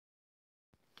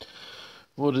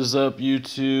What is up,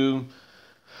 YouTube?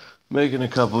 Making a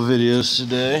couple videos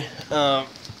today. I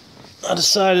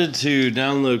decided to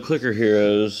download Clicker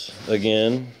Heroes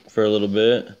again for a little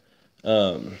bit,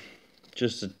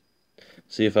 just to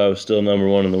see if I was still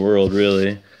 #1 in the world,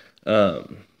 really. But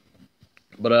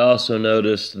I also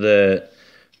noticed that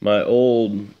my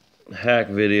old hack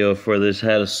video for this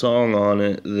had a song on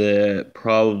it that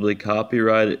probably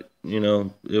copyrighted.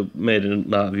 It made it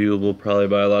not viewable probably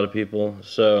by a lot of people.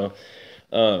 So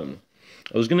I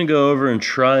was going to go over and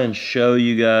try and show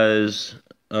you guys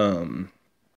a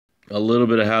little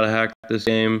bit of how to hack this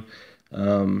game.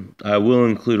 I will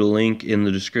include a link in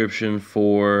the description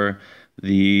for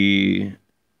the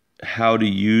how to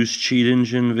use Cheat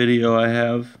Engine video I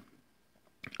have,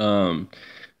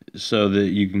 so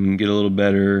that you can get a little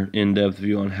better in-depth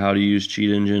view on how to use Cheat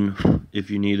Engine if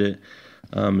you need it.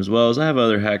 As well as I have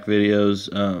other hack videos.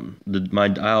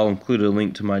 I'll include a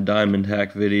link to my diamond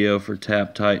hack video for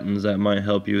Tap Titans that might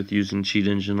help you with using Cheat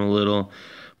Engine a little.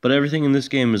 But everything in this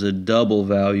game is a double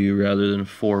value rather than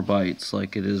 4 bytes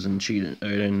like it is in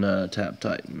Tap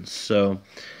Titans. So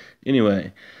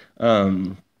anyway, I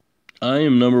am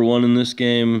 #1 in this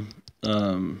game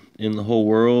in the whole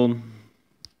world,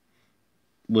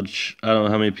 which I don't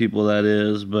know how many people that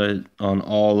is, but on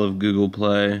all of Google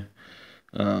Play.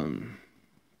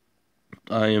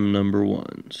 I am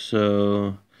 #1,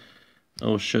 so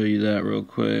I'll show you that real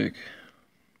quick.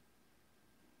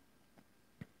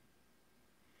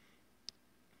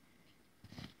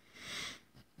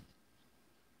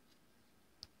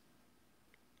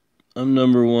 I'm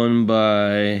 #1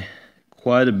 by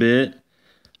quite a bit.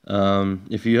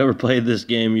 If you ever played this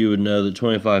game, you would know that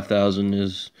 25,000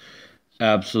 is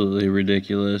absolutely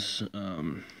ridiculous.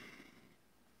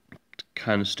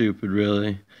 Kind of stupid,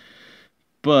 really.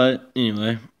 But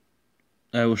anyway,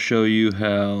 I will show you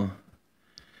how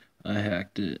I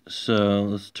hacked it. So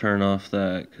let's turn off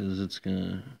that because it's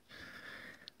gonna.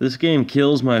 This game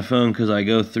kills my phone because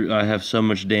I have so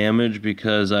much damage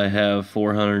because I have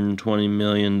 420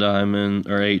 million diamonds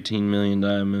or 18 million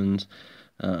diamonds,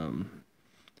 and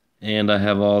I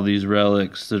have all these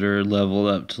relics that are leveled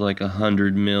up to like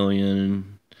 100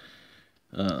 million.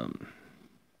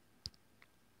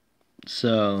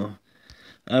 So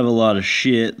I have a lot of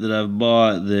shit that I've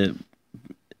bought that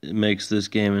makes this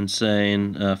game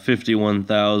insane.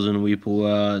 51,000 Weeple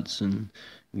Watts and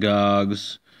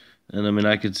Gogs. And I mean,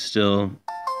 I could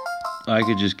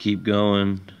just keep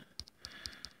going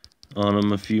on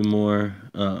them a few more.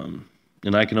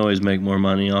 And I can always make more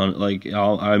money on it. Like,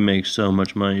 I make so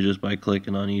much money just by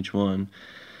clicking on each one.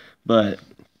 But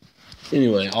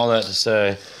anyway, all that to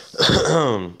say,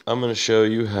 I'm going to show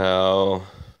you how.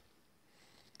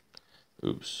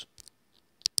 Oops.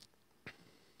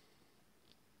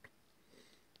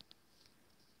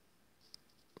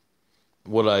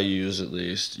 What I use, at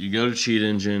least. You go to Cheat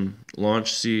Engine,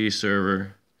 launch CE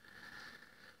server.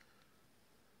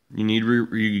 You need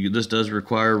this does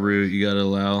require root. You got to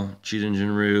allow Cheat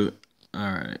Engine root.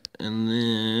 Alright, and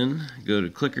then go to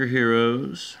Clicker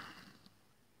Heroes.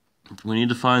 We need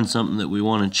to find something that we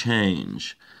want to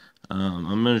change.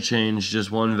 I'm going to change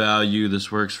just one value.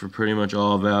 This works for pretty much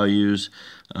all values.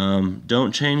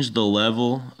 Don't change the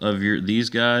level of these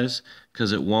guys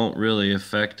because it won't really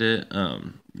affect it.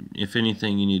 If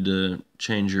anything, you need to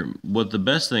change the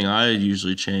best thing I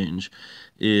usually change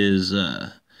is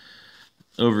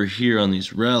over here on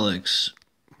these relics,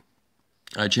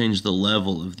 I change the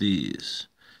level of these.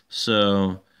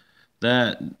 So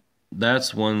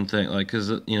that's one thing, like, because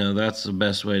that's the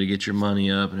best way to get your money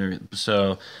up and everything.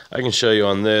 So I can show you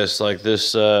on this, like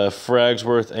this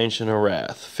Fragsworth Ancient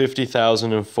Arath,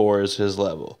 50,004 is his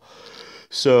level.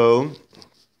 So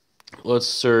let's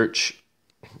search.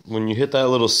 When you hit that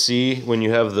little C, when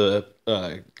you have the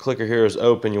Clicker Heroes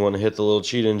open, you want to hit the little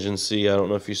Cheat Engine C. I don't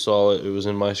know if you saw it. It was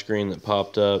in my screen that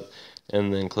popped up,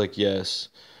 and then click yes.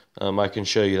 I can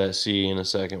show you that C in a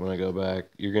second when I go back.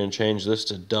 You're going to change this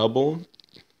to double.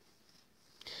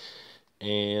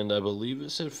 And I believe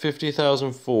it said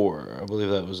 50,004. I believe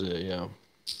that was it, yeah.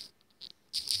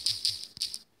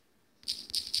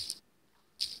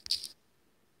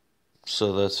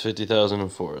 So that's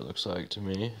 50,004, it looks like to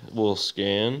me. We'll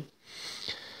scan.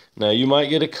 Now you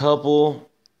might get a couple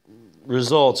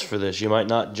results for this. You might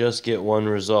not just get one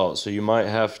result. So you might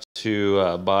have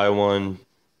to buy one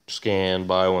scan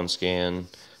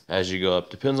as you go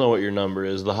up. Depends on what your number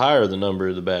is. The higher the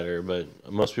number, the better.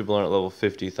 But most people aren't level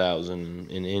 50,000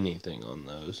 in anything on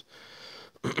those.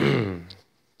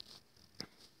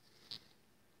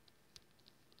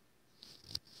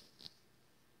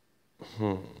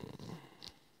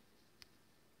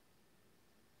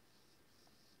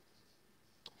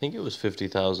 think it was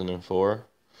 50,004.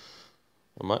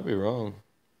 I might be wrong.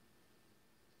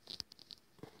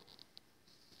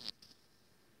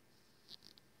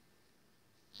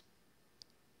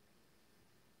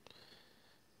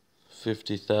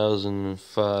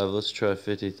 $50,005. Let's try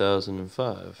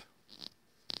 50,005.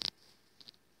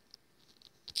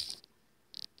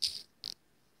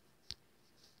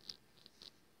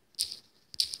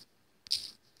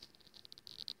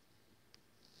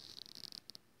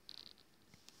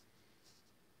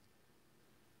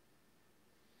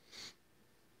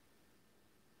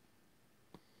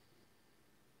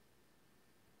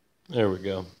 There we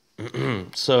go.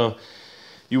 So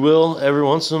you will every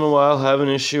once in a while have an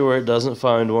issue where it doesn't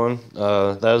find one.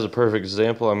 That is a perfect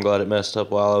example. I'm glad it messed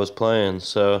up while I was playing.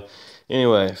 So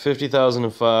anyway,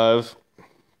 50,005.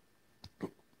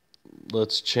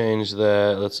 Let's change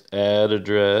that. Let's add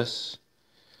address.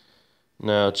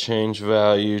 Now change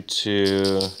value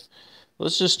to,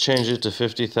 let's just change it to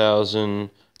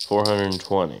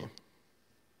 50,420.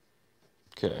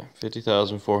 Okay,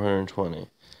 50,420.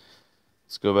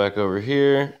 Let's go back over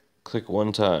here, click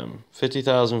one time.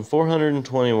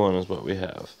 50,421 is what we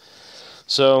have.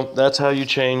 So that's how you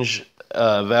change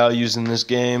values in this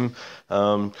game.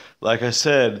 Like I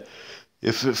said,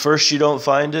 if at first you don't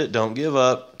find it, don't give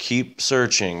up. Keep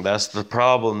searching. That's the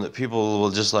problem, that people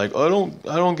will just like, I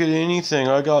don't get anything.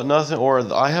 I got nothing,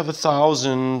 or I have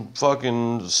 1,000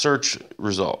 fucking search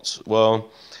results. Well,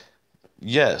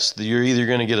 yes, you're either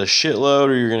going to get a shitload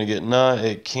or you're going to get none.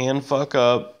 It can fuck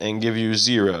up and give you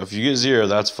 0. If you get 0,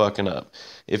 that's fucking up.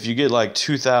 If you get like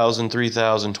 2,000,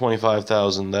 3,000,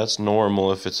 25,000, that's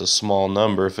normal if it's a small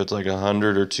number. If it's like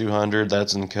 100 or 200,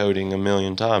 that's encoding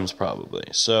 1,000,000 times probably.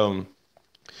 So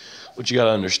what you got to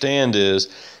understand is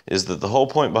that the whole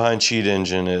point behind Cheat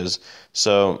Engine is,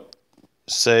 so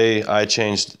say I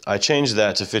changed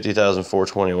that to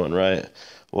 50,421, right?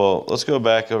 Well, let's go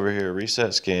back over here,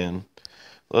 reset scan.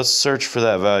 Let's search for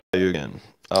that value again.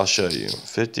 I'll show you.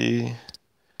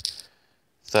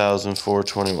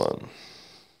 50,421.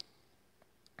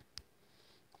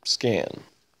 Scan.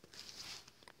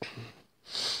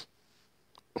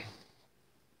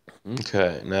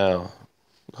 Okay, now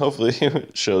hopefully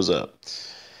it shows up.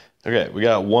 Okay, we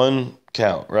got one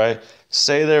count, right?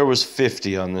 Say there was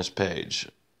 50 on this page.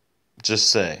 Just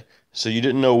say. So you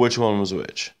didn't know which one was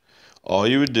which. All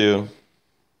you would do,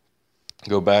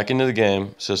 go back into the game.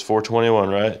 It says 421,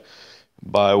 right?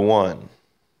 Buy one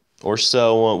or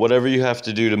sell one, whatever you have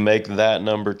to do to make that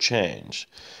number change.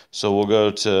 So we'll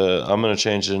go to, I'm going to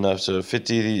change it enough to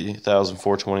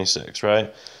 50,426,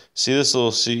 right? See this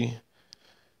little C?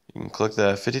 You can click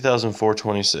that,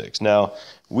 50,426. Now,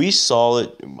 we saw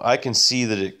it, I can see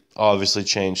that it obviously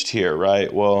changed here,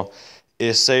 right? Well,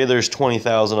 say there's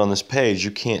 20,000 on this page,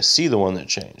 you can't see the one that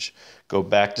changed. Go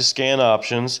back to scan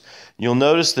options. You'll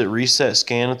notice that reset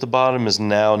scan at the bottom is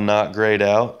now not grayed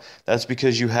out. That's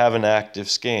because you have an active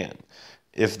scan.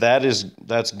 If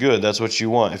that's good, that's what you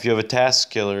want. If you have a task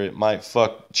killer, it might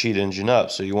fuck Cheat Engine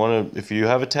up. So you want to, if you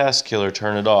have a task killer,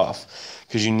 turn it off,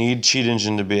 because you need Cheat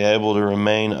Engine to be able to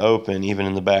remain open even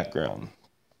in the background.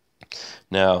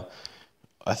 Now,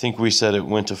 I think we said it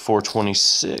went to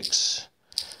 426.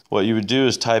 What you would do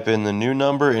is type in the new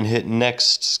number and hit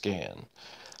next scan.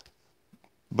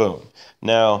 Boom.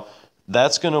 Now,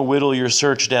 that's going to whittle your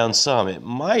search down some. It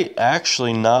might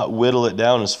actually not whittle it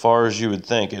down as far as you would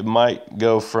think. It might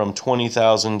go from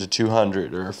 20,000 to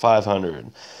 200 or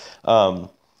 500.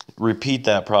 Repeat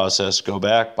that process. Go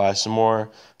back, buy some more.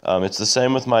 It's the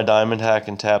same with my Diamond Hack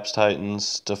and Taps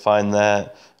Titans to find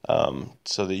that,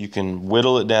 so that you can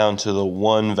whittle it down to the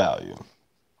one value.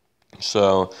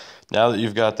 So now that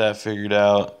you've got that figured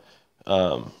out,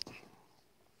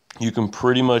 you can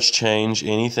pretty much change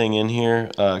anything in here,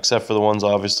 except for the ones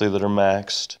obviously that are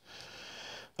maxed.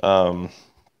 You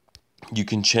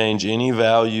can change any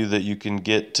value that you can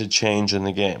get to change in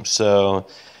the game. So,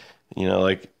 you know,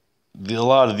 like a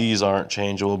lot of these aren't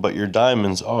changeable, but your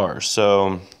diamonds are.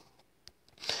 So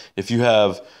if you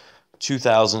have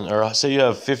 2,000, or say you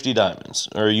have 50 diamonds,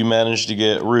 or you manage to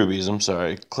get rubies,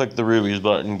 click the rubies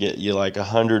button, get you like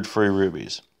 100 free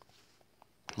rubies.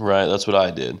 Right, that's what I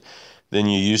did. Then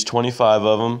you use 25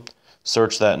 of them,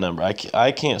 search that number.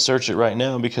 I can't search it right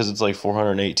now because it's like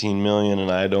 418 million, and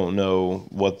I don't know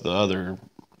what the other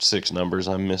 6 numbers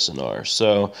I'm missing are.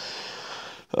 So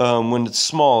when it's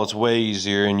small, it's way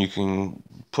easier, and you can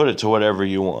put it to whatever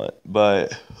you want.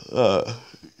 But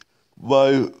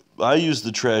I use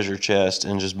the treasure chest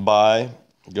and just buy,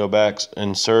 go back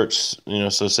and search. You know,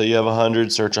 so say you have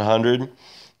 100, search 100,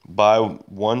 buy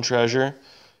one treasure.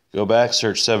 Go back,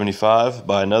 search 75,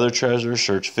 buy another treasure,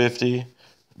 search 50,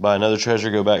 Buy another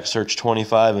treasure, go back, search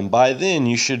 25, and by then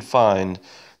you should find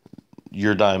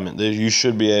your diamond. You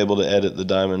should be able to edit the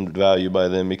diamond value by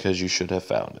then because you should have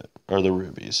found it, or the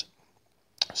rubies.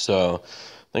 So,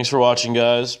 thanks for watching,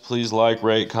 guys. Please like,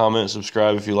 rate, comment,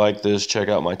 subscribe if you like this. Check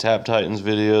out my Tap Titans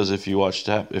videos if you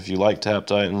like Tap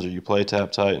Titans or you play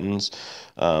Tap Titans.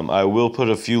 I will put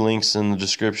a few links in the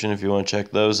description if you want to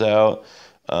check those out.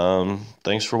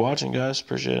 Thanks for watching, guys.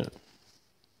 Appreciate it.